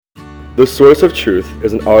The Source of Truth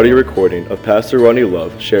is an audio recording of Pastor Ronnie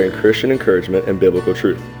Love sharing Christian encouragement and biblical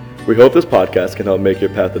truth. We hope this podcast can help make your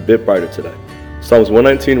path a bit brighter today. Psalms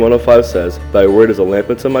 119:105 says, "Thy word is a lamp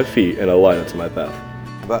unto my feet and a light unto my path."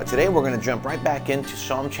 But today we're going to jump right back into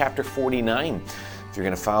Psalm chapter 49. If you're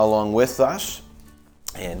going to follow along with us,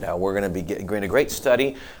 and we're going to be getting a great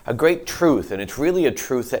study, a great truth, and it's really a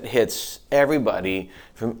truth that hits everybody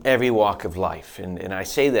from every walk of life. And I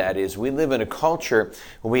say that is we live in a culture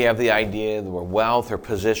where we have the idea that wealth or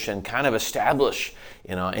position kind of establish,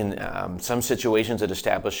 in some situations it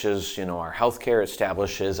establishes, our healthcare,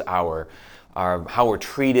 establishes our how we're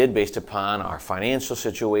treated based upon our financial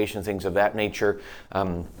situation, things of that nature.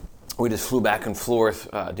 We just flew back and forth,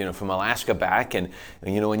 from Alaska back, and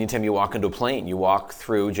anytime you walk into a plane, you walk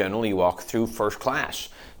through first class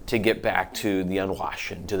to get back to the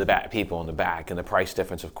unwashed and to the back people in the back, and the price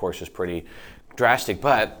difference, of course, is pretty drastic.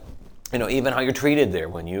 But even how you're treated there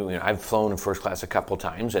when I've flown in first class a couple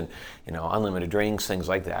times, and unlimited drinks, things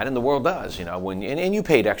like that, and the world does, and you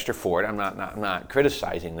paid extra for it. I'm not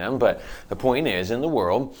criticizing them, but the point is, in the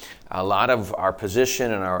world, a lot of our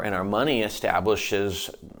position and our money establishes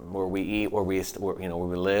where we eat, where we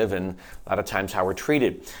live, and a lot of times how we're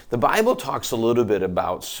treated. The Bible talks a little bit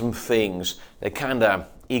about some things that kind of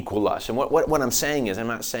equal us. And what I'm saying is, I'm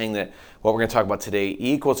not saying that what we're going to talk about today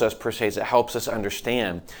equals us per se, it helps us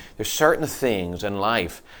understand there's certain things in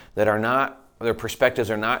life that are not, their perspectives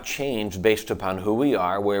are not changed based upon who we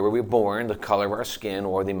are, where we were born, the color of our skin,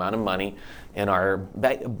 or the amount of money in our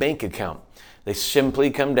bank account. They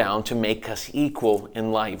simply come down to make us equal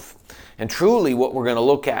in life. And truly what we're going to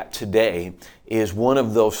look at today is one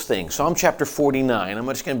of those things. Psalm chapter 49, I'm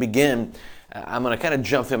just going to begin. I'm going to kind of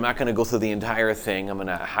jump in. I'm not going to go through the entire thing. I'm going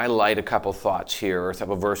to highlight a couple thoughts here, or a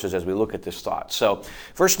couple verses as we look at this thought. So,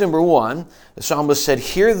 verse number 1, the psalmist said,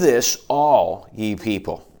 "Hear this, all ye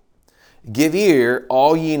people. Give ear,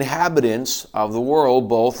 all ye inhabitants of the world,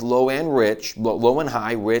 both low and rich, low and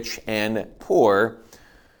high, rich and poor,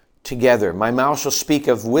 together. My mouth shall speak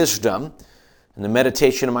of wisdom, and the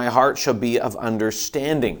meditation of my heart shall be of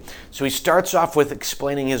understanding." So he starts off with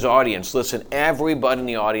explaining his audience. Listen, everybody in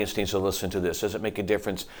the audience needs to listen to this. Does it make a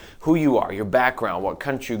difference who you are, your background, what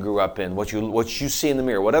country you grew up in, what you see in the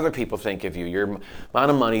mirror, what other people think of you, your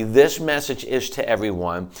amount of money? This message is to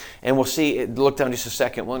everyone. And we'll see, look down just a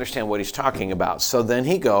second, we'll understand what he's talking about. So then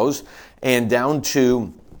he goes and down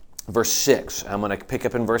to verse 6. I'm going to pick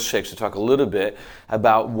up in verse 6 to talk a little bit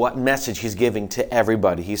about what message he's giving to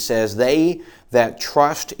everybody. He says, "They that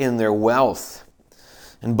trust in their wealth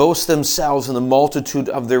and boast themselves in the multitude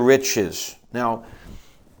of their riches." Now,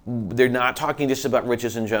 they're not talking just about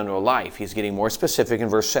riches in general life. He's getting more specific in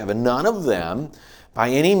verse 7. "None of them by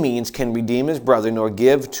any means can redeem his brother, nor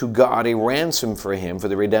give to God a ransom for him, for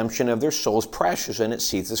the redemption of their souls precious, and it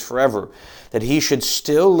ceases forever, that he should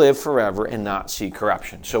still live forever and not see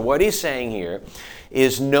corruption." So what he's saying here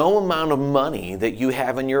is no amount of money that you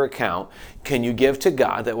have in your account can you give to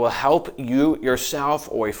God that will help you, yourself,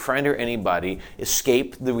 or a friend or anybody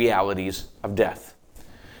escape the realities of death.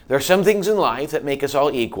 There are some things in life that make us all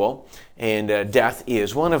equal, and death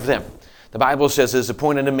is one of them. The Bible says, "It is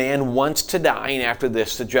appointed a man once to die, and after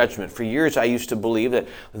this the judgment." For years I used to believe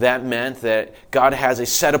that meant that God has a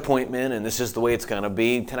set appointment and this is the way it's going to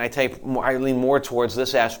be. Tonight I lean more towards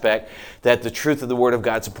this aspect, that the truth of the Word of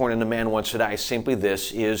God is appointed a man once to die. Simply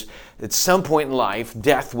this is, at some point in life,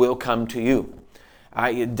 death will come to you.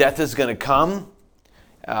 Death is going to come.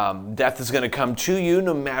 Death is going to come to you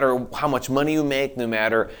no matter how much money you make, no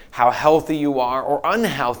matter how healthy you are or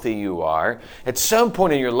unhealthy you are. At some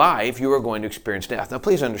point in your life, you are going to experience death. Now,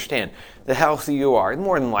 please understand, the healthier you are,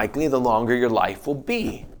 more than likely, the longer your life will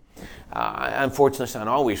be. Unfortunately, it's not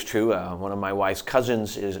always true. One of my wife's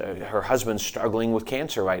cousins, her husband's struggling with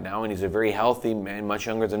cancer right now, and he's a very healthy man, much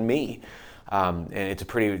younger than me. And it's a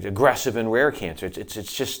pretty aggressive and rare cancer.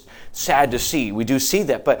 It's just sad to see. We do see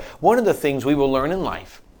that. But one of the things we will learn in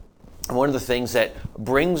life, and one of the things that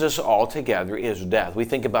brings us all together, is death. We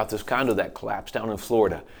think about this condo that collapsed down in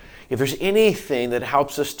Florida. If there's anything that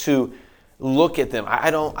helps us to look at them, I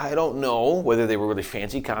don't know whether they were really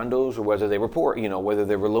fancy condos or whether they were poor, whether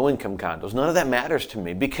they were low-income condos. None of that matters to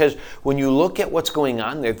me, because when you look at what's going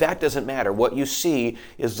on there, that doesn't matter. What you see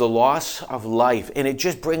is the loss of life, and it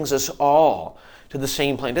just brings us all to the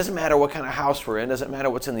same plane. It doesn't matter what kind of house we're in, doesn't matter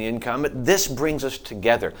what's in the income, but this brings us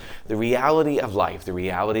together. The reality of life, the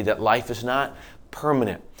reality that life is not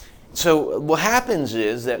permanent. So what happens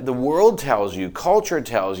is that the world tells you, culture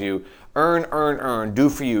tells you, earn, do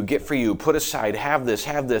for you, get for you, put aside, have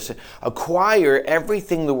this, acquire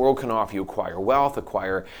everything the world can offer you, acquire wealth,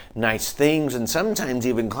 acquire nice things, and sometimes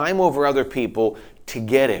even climb over other people to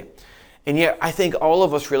get it. And yet, I think all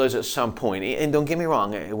of us realize at some point, and don't get me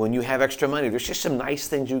wrong, when you have extra money, there's just some nice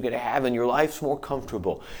things you get to have and your life's more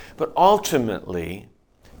comfortable. But ultimately,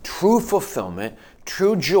 true fulfillment,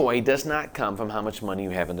 true joy does not come from how much money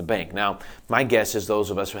you have in the bank. Now, my guess is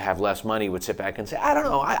those of us who have less money would sit back and say, I don't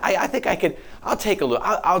know, I think I could, I'll take a look,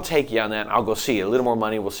 I'll take you on that, and I'll go see it. A little more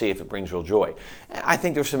money, we'll see if it brings real joy. I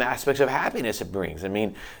think there's some aspects of happiness it brings. I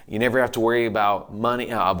mean, you never have to worry about money,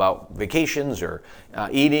 about vacations or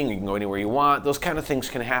eating. You can go anywhere you want. Those kind of things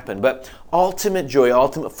can happen. But ultimate joy,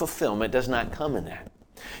 ultimate fulfillment does not come in that.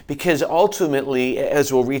 Because ultimately,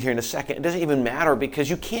 as we'll read here in a second, it doesn't even matter because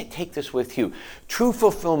you can't take this with you. True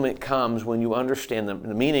fulfillment comes when you understand the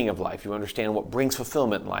meaning of life. You understand what brings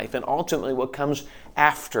fulfillment in life and ultimately what comes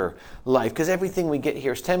after life. Because everything we get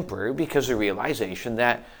here is temporary because of the realization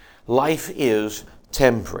that life is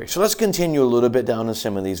temporary. So let's continue a little bit down in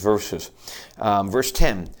some of these verses. Verse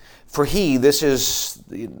 10. For he, this is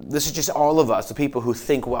just all of us, the people who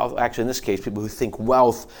think wealth, actually in this case, people who think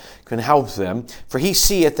wealth can help them. For he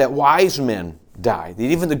seeth that wise men die, that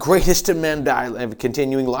even the greatest of men die, and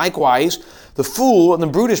continuing likewise, the fool and the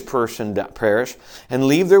brutish person perish and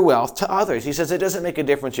leave their wealth to others. He says it doesn't make a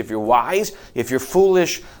difference if you're wise, if you're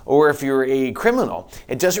foolish, or if you're a criminal.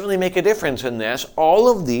 It doesn't really make a difference in this. All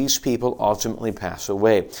of these people ultimately pass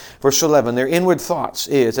away. Verse 11, their inward thoughts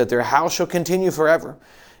is that their house shall continue forever,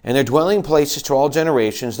 and their dwelling places to all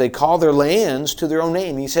generations. They call their lands to their own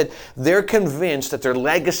name. He said they're convinced that their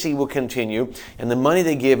legacy will continue and the money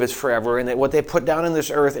they give is forever and that what they put down in this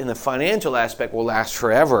earth in the financial aspect will last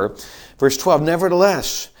forever. Verse 12,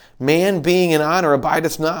 nevertheless, man being in honor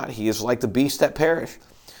abideth not. He is like the beasts that perish.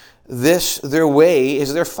 This, their way,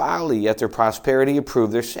 is their folly, yet their prosperity approve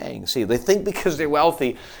their saying. See, they think because they're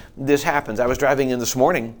wealthy, this happens. I was driving in this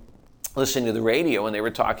morning, listening to the radio, and they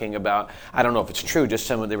were talking about, I don't know if it's true,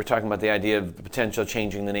 they were talking about the idea of the potential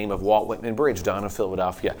changing the name of Walt Whitman Bridge down in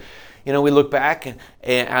Philadelphia. You know, we look back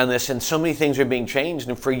on this, and so many things are being changed,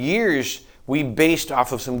 and for years, we based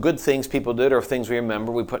off of some good things people did or things we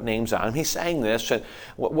remember, we put names on. He's saying this, and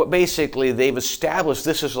what basically they've established,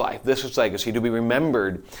 this is life, this is legacy, to be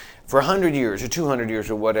remembered for 100 years or 200 years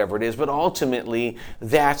or whatever it is, but ultimately,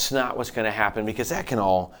 that's not what's going to happen because that can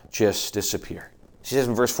all just disappear. She says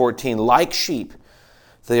in verse 14, like sheep,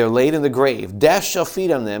 they are laid in the grave. Death shall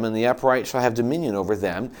feed on them, and the upright shall have dominion over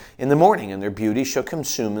them in the morning, and their beauty shall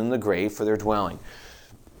consume in the grave for their dwelling.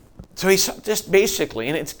 So he's just basically,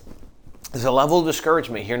 and there's a level of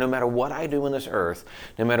discouragement here. No matter what I do on this earth,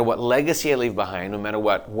 no matter what legacy I leave behind, no matter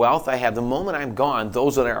what wealth I have, the moment I'm gone,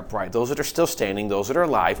 those that are upright, those that are still standing, those that are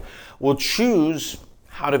alive, will choose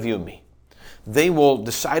how to view me. They will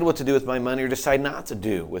decide what to do with my money or decide not to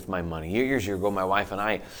do with my money. Years ago, my wife and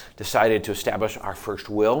I decided to establish our first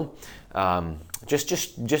will.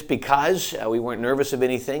 Just because we weren't nervous of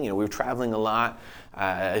anything. You know, we were traveling a lot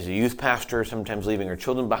as a youth pastor, sometimes leaving our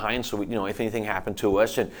children behind. So, if anything happened to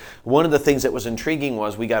us. And one of the things that was intriguing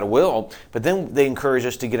was we got a will, but then they encouraged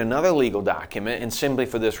us to get another legal document. And simply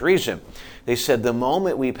for this reason, they said the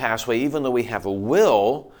moment we pass away, even though we have a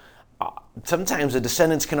will, sometimes the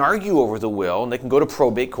descendants can argue over the will, and they can go to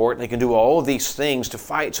probate court, and they can do all of these things to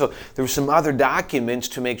fight. So there were some other documents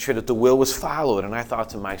to make sure that the will was followed. And I thought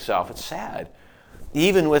to myself, it's sad.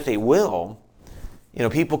 Even with a will,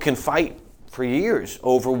 people can fight for years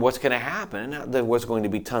over what's going to happen. Not there was going to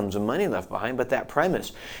be tons of money left behind, but that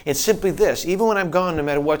premise. It's simply this. Even when I'm gone, no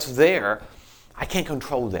matter what's there, I can't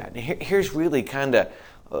control that. And here's really kind of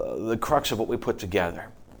the crux of what we put together.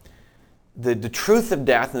 The truth of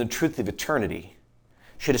death and the truth of eternity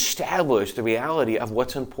should establish the reality of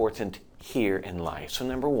what's important here in life. So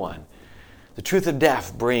number one, the truth of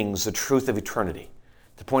death brings the truth of eternity.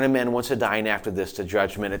 The point of man wants to die, and after this, the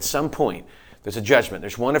judgment. At some point, there's a judgment.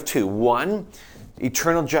 There's one of two. One,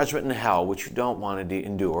 eternal judgment in hell, which you don't want to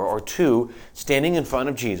endure. Or two, standing in front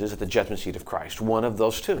of Jesus at the judgment seat of Christ. One of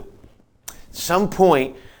those two. At some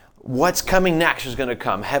point, what's coming next is going to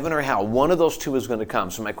come, heaven or hell. One of those two is going to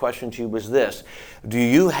come. So my question to you was this. Do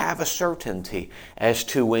you have a certainty as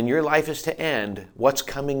to when your life is to end, what's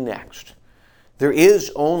coming next? There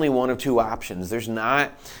is only one of two options. There's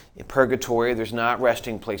not purgatory, there's not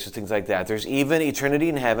resting places, things like that. There's even eternity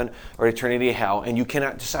in heaven or eternity in hell, and you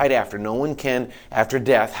cannot decide after. No one can, after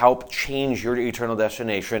death, help change your eternal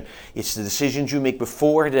destination. It's the decisions you make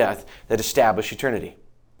before death that establish eternity.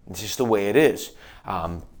 It's just the way it is.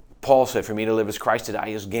 Paul said, for me to live is Christ, to die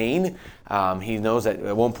is gain. He knows that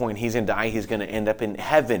at one point he's going to die, he's going to end up in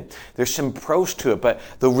heaven. There's some pros to it, but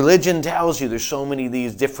the religion tells you there's so many of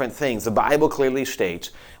these different things. The Bible clearly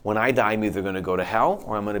states, when I die, I'm either going to go to hell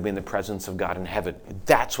or I'm going to be in the presence of God in heaven.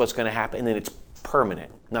 That's what's going to happen, and then it's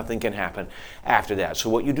permanent. Nothing can happen after that. So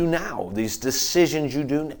what you do now, these decisions you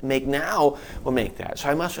do make now will make that. So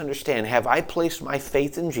I must understand, have I placed my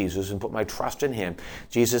faith in Jesus and put my trust in him?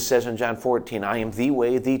 Jesus says in John 14, I am the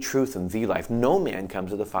way, the truth, and the life. No man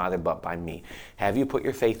comes to the Father but by me. Have you put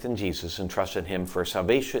your faith in Jesus and trusted him for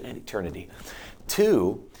salvation and eternity?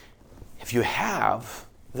 2, if you have,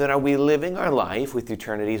 then are we living our life with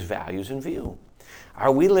eternity's values in view?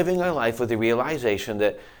 Are we living our life with the realization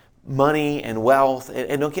that money and wealth,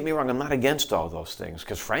 and don't get me wrong, I'm not against all those things,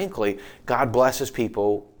 because frankly, God blesses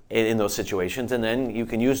people in those situations, and then you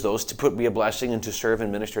can use those to be a blessing and to serve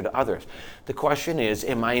and minister to others. The question is,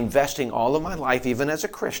 am I investing all of my life, even as a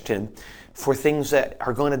Christian, for things that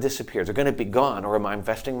are going to disappear, they're going to be gone, or am I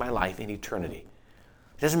investing my life in eternity?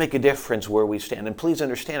 It doesn't make a difference where we stand. And please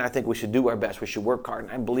understand, I think we should do our best. We should work hard.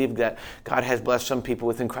 And I believe that God has blessed some people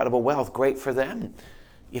with incredible wealth. Great for them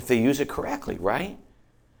if they use it correctly, right?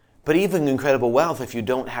 But even incredible wealth, if you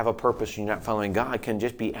don't have a purpose and you're not following God, can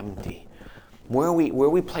just be empty. Where are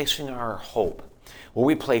we placing our hope? Where are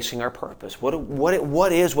we placing our purpose?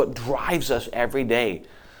 What drives us every day?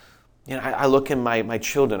 You know, I look at my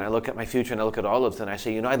children, I look at my future, and I look at all of them, and I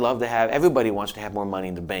say, I'd love to have, everybody wants to have more money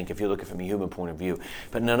in the bank if you look at it from a human point of view.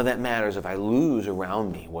 But none of that matters if I lose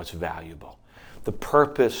around me what's valuable. The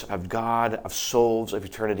purpose of God, of souls, of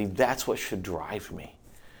eternity, that's what should drive me.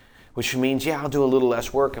 Which means, I'll do a little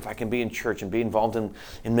less work if I can be in church and be involved in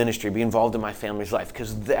ministry, be involved in my family's life,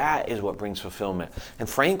 because that is what brings fulfillment. And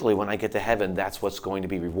frankly, when I get to heaven, that's what's going to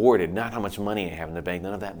be rewarded, not how much money I have in the bank.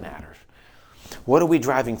 None of that matters. What are we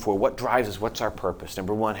driving for? What drives us? What's our purpose?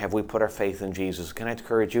 Number 1, have we put our faith in Jesus? Can I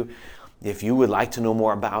encourage you, if you would like to know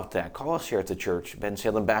more about that, call us here at the church,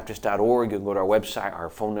 bensalembaptist.org. You can go to our website. Our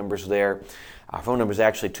phone number's there. Our phone number is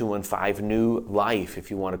actually 215-NEW-LIFE. If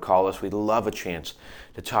you want to call us, we'd love a chance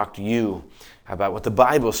to talk to you about what the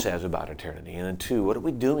Bible says about eternity. And then 2, what are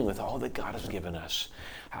we doing with all that God has given us?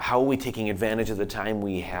 How are we taking advantage of the time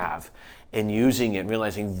we have and using it and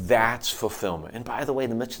realizing that's fulfillment? And by the way, in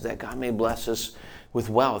the midst of that, God may bless us with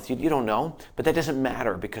wealth. You don't know, but that doesn't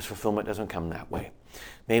matter because fulfillment doesn't come that way.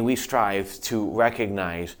 May we strive to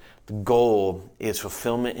recognize the goal is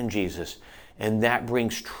fulfillment in Jesus, and that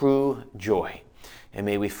brings true joy. And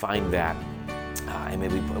may we find that, and may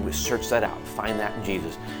we search that out, find that in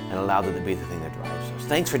Jesus, and allow that to be the thing that drives us.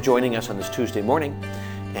 Thanks for joining us on this Tuesday morning.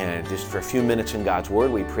 And just for a few minutes in God's Word,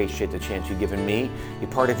 we appreciate the chance you've given me to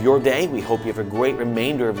be part of your day. We hope you have a great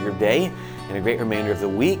remainder of your day and a great remainder of the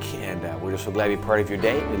week. And we're just so glad to be part of your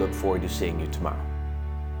day. We look forward to seeing you tomorrow.